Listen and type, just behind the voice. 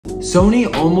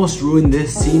Sony almost ruined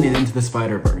this scene in Into the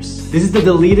Spider-Verse. This is the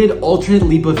deleted alternate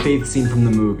leap of faith scene from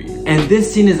the movie. And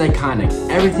this scene is iconic,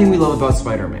 everything we love about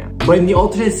Spider-Man. But in the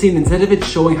alternate scene, instead of it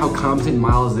showing how competent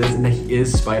Miles is and that he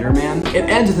is Spider-Man, it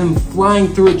ends with him flying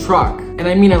through a truck. And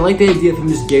I mean, I like the idea of him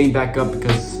just getting back up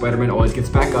because Spider-Man always gets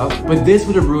back up, but this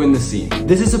would have ruined the scene.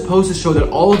 This is supposed to show that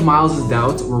all of Miles'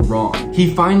 doubts were wrong.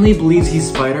 He finally believes he's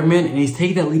Spider-Man and he's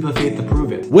taking that leap of faith to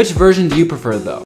prove it. Which version do you prefer though?